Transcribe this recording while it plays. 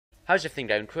How's everything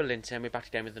going? Quillinton, and we're back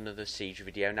again with another Seige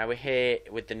video. Now we're here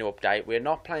with the new update. We're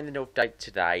not playing the new update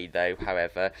today though,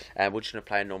 however. We're just going to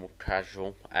play a normal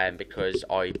casual because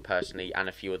I personally, and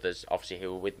a few others obviously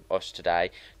who are with us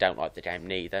today, don't like the game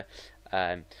neither.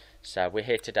 So we're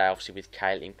here today obviously with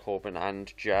Caitlin, Corbin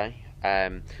and Jay.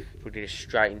 We'll get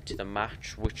straight into the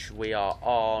match, which we are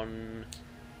on...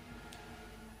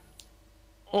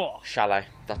 Chalet,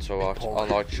 that's alright. I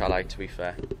like Chalet, to be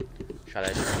fair.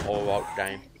 Chalet's an alright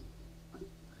game.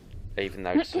 Even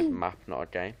though it's a map, not a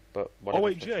game, but whatever. Oh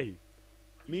wait, Jay,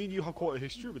 me and you have quite a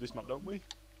history with this map, don't we?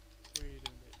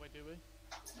 Wait, do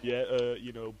we? Yeah,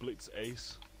 you know, Blitz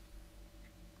Ace.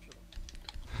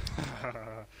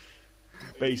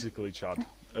 Basically, Chad.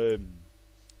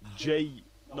 Jay,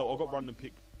 no, I got random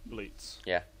pick Blitz.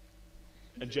 Yeah.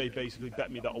 And Jay basically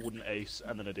bet me that I wouldn't ace,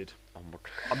 and then I did. Oh my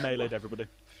I meleeed everybody.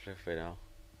 Flipping hell.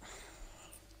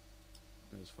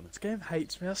 It was funny. This game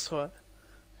hates me, I swear.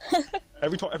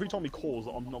 Every time he calls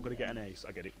that I'm not gonna get an ace,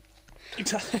 I get it.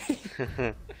 Exactly.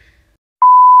 10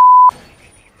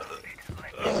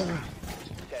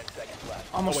 seconds left.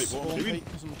 I'm a Oh, wait, what am I doing?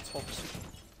 because I'm toxic.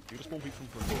 You just spawn peek from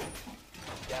front.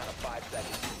 Down to 5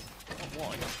 seconds.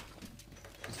 Why?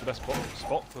 It's the best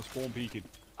spot for spawn peeking.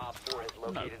 Op 4 has No,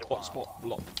 located a bomb. hot spot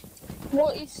block.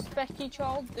 What is Specky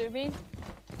Child doing?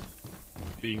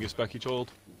 Being a specky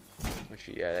child.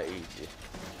 Actually, yeah, they're easy.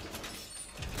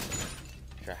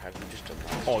 So have you just done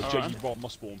that? Oh, Jay, Alright. you robbed my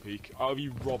spawn peek. How have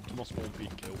you robbed my spawn peek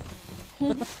kill?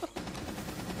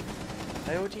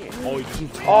 They already in. Oh, you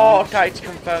just... Oh, okay, it's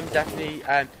confirmed, definitely.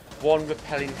 One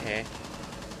repelling here.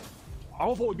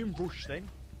 I thought we'd been rushed then.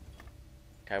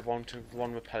 Okay,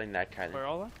 one repelling there, Caitlin. Where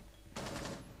are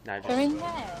No, They're in just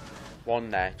there. one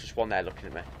there, just one there looking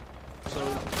at me. So,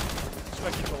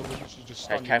 specky child was literally just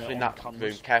Okay, standing careful in there on that canvas.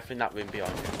 room, careful in that room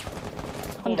behind you. they?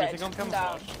 I'm Oh, do you dead. think I'm I'm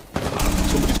down. camouflaged?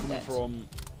 Somebody's coming Dead. from...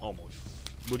 Oh my...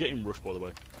 We're getting rushed, by the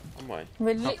way. I'm way.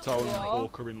 We Captown, literally are.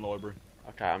 Walker in library.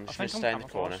 Okay, I'm just I gonna think stay I'm in the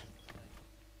corner.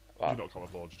 You're Well, not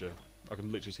camouflaged, Jay. I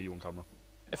can literally see you on camera.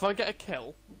 If I get a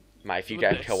kill, mate, if you Look get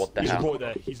at a this. kill, what the He's hell? right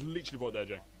there. He's literally right there,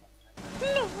 Jay.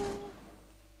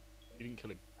 You didn't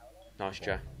kill him. Nice,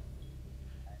 Joe. Yeah,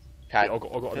 Okay, I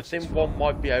got the an thing assist. one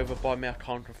might be over by me, I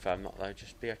can't confirm that though,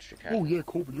 just be extra careful. Oh yeah,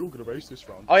 Corbin, you're gonna race this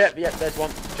round. Oh yeah, there's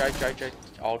one. Joe,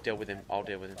 I'll deal with him, Oh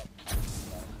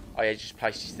yeah, he just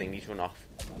placed his thing, he's run off.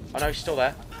 Oh no, he's still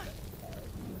there.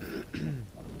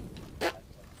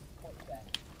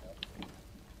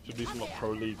 Should do some like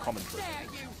pro league commentary.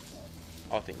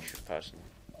 I think you should personally.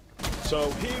 So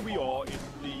here we are in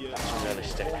the That's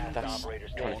realistic, that's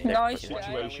kind of Nice, thick, but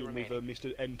Joe. situation with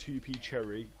Mr. N2P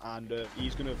Cherry, and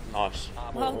he's gonna. nice.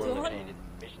 Well done.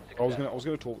 I was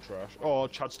gonna talk trash. Oh,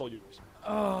 Chad stole you.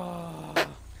 oh,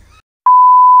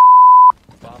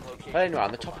 Bomb location. But anyway,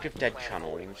 on the topic of dead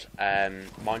channels,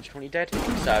 mine's currently dead.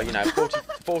 So, you know,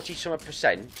 40 some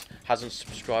percent hasn't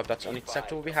subscribed. That's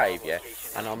unacceptable behaviour,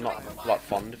 and I'm not like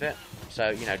fond of it. So,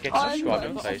 you know, get I'm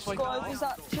subscribing, not please. subscribers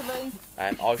actually.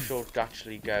 I should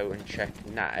actually go and check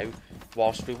now.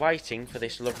 Whilst we're waiting for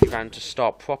this lovely round to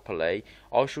start properly,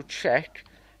 I shall check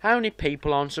how many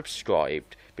people aren't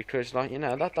subscribed. Because, like, you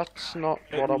know, that's not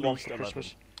what I want least for 11.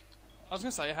 Christmas. I was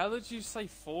gonna say, how did you say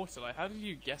 40? Like, how did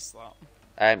you guess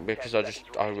that? Because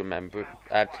I remember.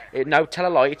 No, tell a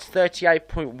lie. It's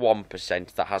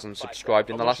 38.1% that hasn't subscribed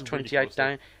in the last 28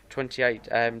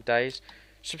 days.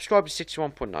 Subscribe to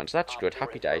 61.9, so that's good.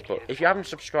 Happy days. But if you haven't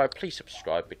subscribed, please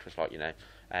subscribe because, like, you know,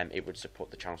 it would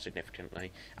support the channel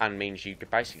significantly and means you could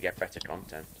basically get better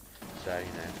content. So, you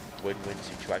know, win-win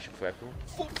situation for everyone.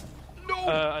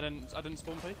 I didn't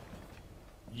spawn peek.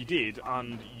 You did,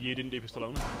 and you didn't do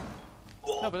Pistolona.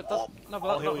 No, but that, no, but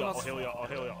I'll that, heal you. that's, I'll heal you. I'll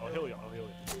heal you. I'll heal you. I'll heal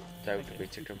you. So to be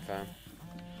to confirm.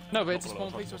 no, but it's a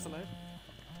spawn peek, so it's allowed.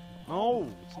 No,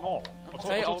 it's not.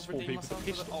 Okay, I'll spawn redeem peek with a myself.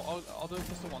 pistol. I'll do a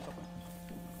pistol one top.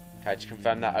 Okay, to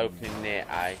confirm that opening near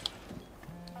A.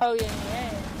 Oh yeah.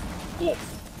 Oh,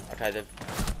 Okay,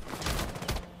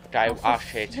 okay,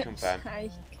 Ash here to confirm.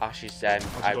 Hey. Ash is I should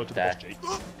go out to the there. boss, Jake.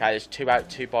 Okay, there's two out,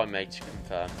 two by me to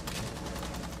confirm.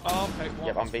 Oh, okay. One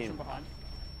Yep, I'm was being- behind.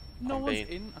 No I'm one's being-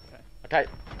 in. Okay. Okay,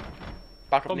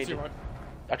 back up Bomb needed. 0.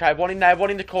 Okay, one in there, one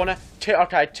in the corner. Two.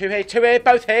 Okay, two here,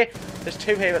 both here. There's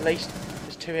two here at least.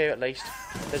 There's two here at least.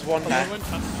 There's one No there. one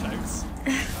has shouts.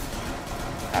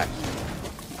 Okay.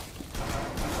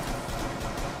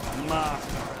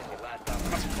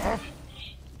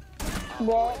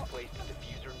 What? Place the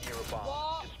diffuser near a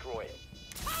bomb. Destroy it.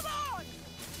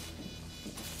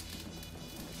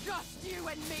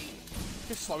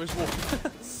 Just slow as walking.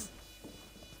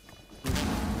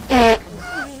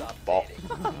 Bot.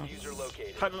 Diffuser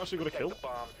located. Hadn't actually got a kill. Protect the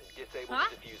bombs and disable Disable Huh?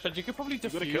 the diffuser. But you could probably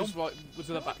gotta kill defuse what was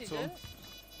in the back to him.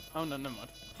 Oh no, never mind.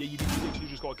 Yeah, you literally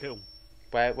just got to kill.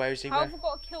 Where is he? How Where? have I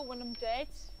got a kill when I'm dead?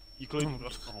 You could. Oh my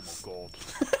god. Oh my god.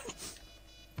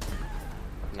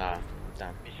 Nah,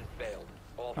 damn. Mission failed.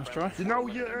 All Nice friendly- try. Do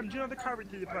you know the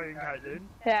character you're playing, Caitlin?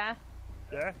 Yeah.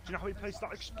 Yeah? Do you know how he placed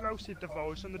that explosive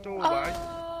device on the doorway?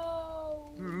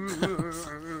 Oh.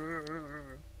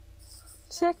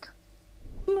 Sick.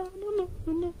 No.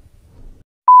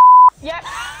 Yep,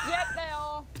 they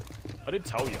are. I didn't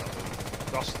tell you.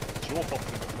 That's your fault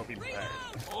for not being prepared.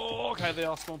 Oh, okay, they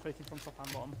are spawn picking from top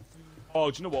and bottom.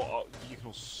 Oh, do you know what? You can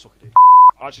all suck at it.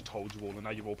 I actually told you all, and now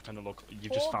you're all pretending look.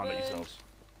 You've just found it yourselves.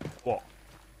 What?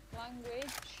 Language.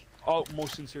 Oh,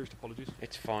 most sincerest apologies.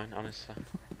 It's fine, honestly.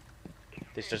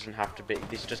 This doesn't have to be.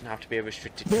 This doesn't have to be a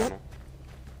restricted channel.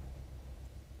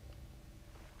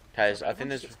 Because I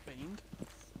think Everyone's there's. just beamed.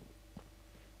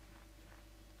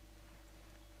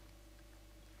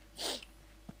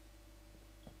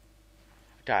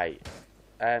 Okay.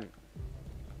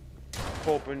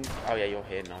 Corbin. Oh yeah, you're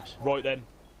here. Nice. Right then.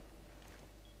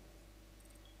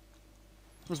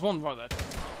 There's one right there.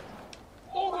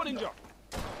 Oh, what ninja!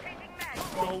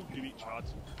 Don't do it, Chad.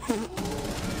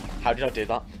 How did I do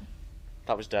that?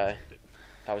 That was dirty.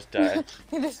 That was dirty.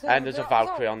 And there's a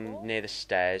Valkyrie on near the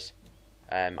stairs.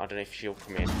 I don't know if she'll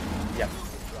come in. Yep.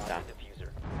 Damn. Diffuser.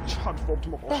 Chad robbed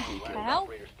him of The us. hell?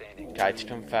 Operator standing. Okay, to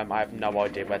confirm, I have no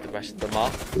idea where the rest of them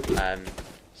are.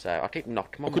 So I keep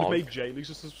knocking I on could have my. made Jay lose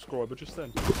a subscriber just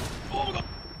then.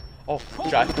 Oh,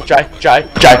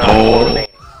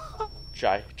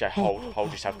 Jay,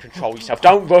 hold yourself, control yourself.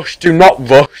 Don't rush, do not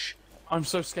rush. I'm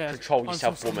so scared. Control I'm so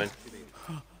yourself, scared. woman.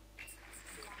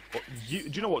 What, do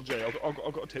you know what, Jay? I've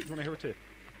got a tip. Do you want to hear a tip?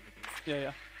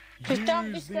 Yeah. Just don't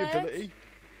be Use the scared. ability.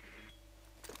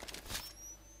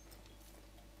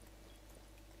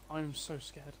 I'm so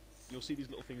scared. You'll see these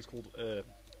little things called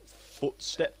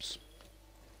footsteps.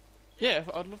 Yeah,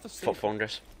 I'd love to see. Foot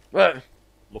fungus.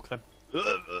 Look them.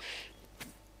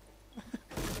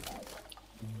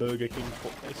 Burger King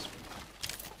footsteps.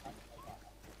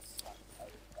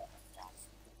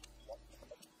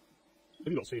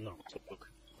 Have you not seen that? Look.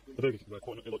 The Burger King where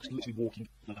it looks literally walking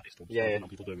like that distance. Yeah, yeah. On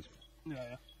people's burgers.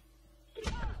 Yeah.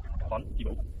 Fun, you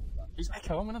know. He's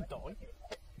Echo, I'm gonna die.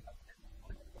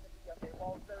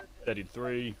 Dead in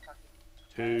 3,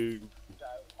 2.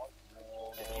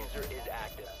 Diffuser is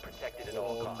active. Protected at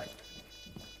all costs.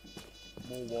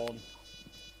 More 1.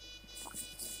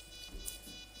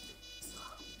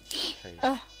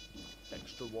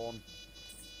 Extra 1.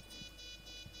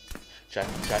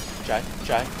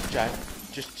 Jay.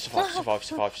 Just survive.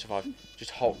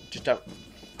 Just hold, just don't.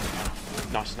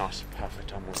 Nice,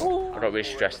 perfect. I got really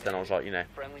stressed then, I was like, you know.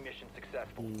 Friendly mission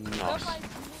successful. Nice.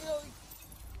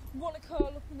 Want to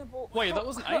curl up in the book. Wait, that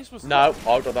wasn't Ace, was it? No,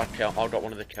 I got that kill. I got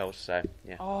one of the kills, so,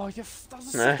 yeah. Oh, that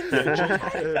was the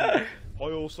second. I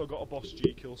also got a boss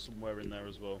G kill somewhere in there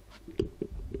as well.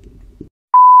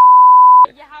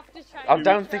 You have to change. I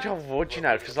don't think I would, you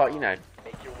know, because, like, you know,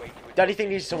 Make your way to a the only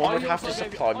thing is someone would I have to also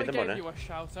gave- supply me the I gave money. you a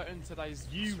shout out in today's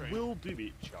You stream. will do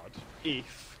it, Chad,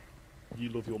 if you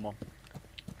love your mom.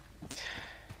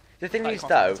 The thing Like is,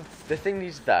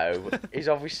 though, is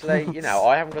obviously, you know,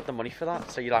 I haven't got the money for that,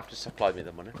 so you'll have to supply me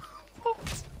the money.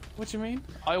 What do you mean?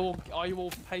 I will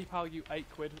PayPal you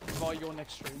 £8 via your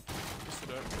next stream. Just to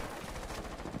do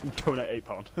it. Donate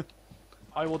 £8.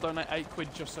 I will donate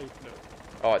 £8 just so you can do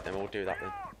it. Alright, then we'll do that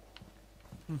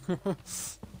then.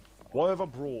 Why have I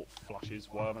brought flashes?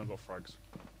 Why haven't I got frags?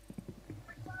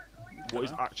 What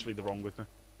is actually the wrong with me?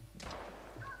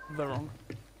 They're wrong.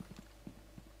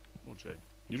 Oh, Jay.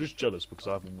 You're just jealous because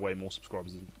I have way more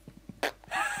subscribers than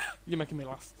You're making me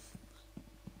laugh.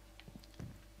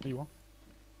 you are.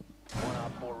 1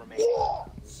 op 4 remaining.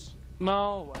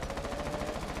 No way.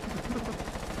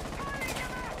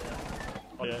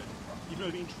 Oh, yeah. Even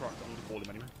though they interact, I'm going to call him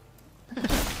anyway.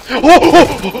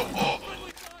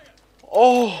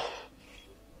 Oh!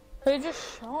 Who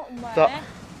just shot me? That-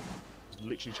 It's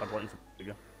literally Chad right in front of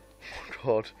you.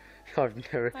 God,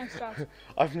 Thanks, Dad.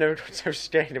 I've never got so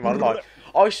scared in my life.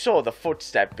 I saw the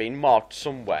footstep being marked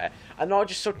somewhere, and I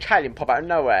just saw Caitlin pop out of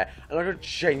nowhere, and I got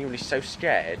genuinely so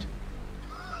scared.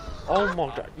 Oh my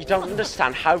God, you don't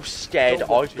understand how scared Don't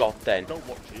I watch it. got then. Don't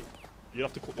watch it. You'll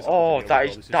have to cut this Oh, out. that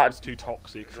is- It's too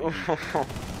toxic. For you.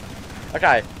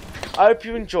 Okay, I hope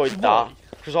you enjoyed that,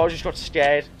 because I just got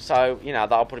scared, so, you know,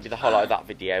 that'll probably be the highlight of that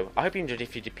video. I hope you enjoyed it.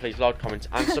 If you did, please like, comment,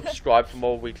 and subscribe for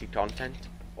more weekly content,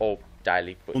 or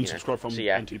daily, but, you know. Unsubscribe from So,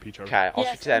 yeah. NTP Charity. Okay, I'll Yes,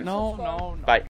 speak to them. No. Bye.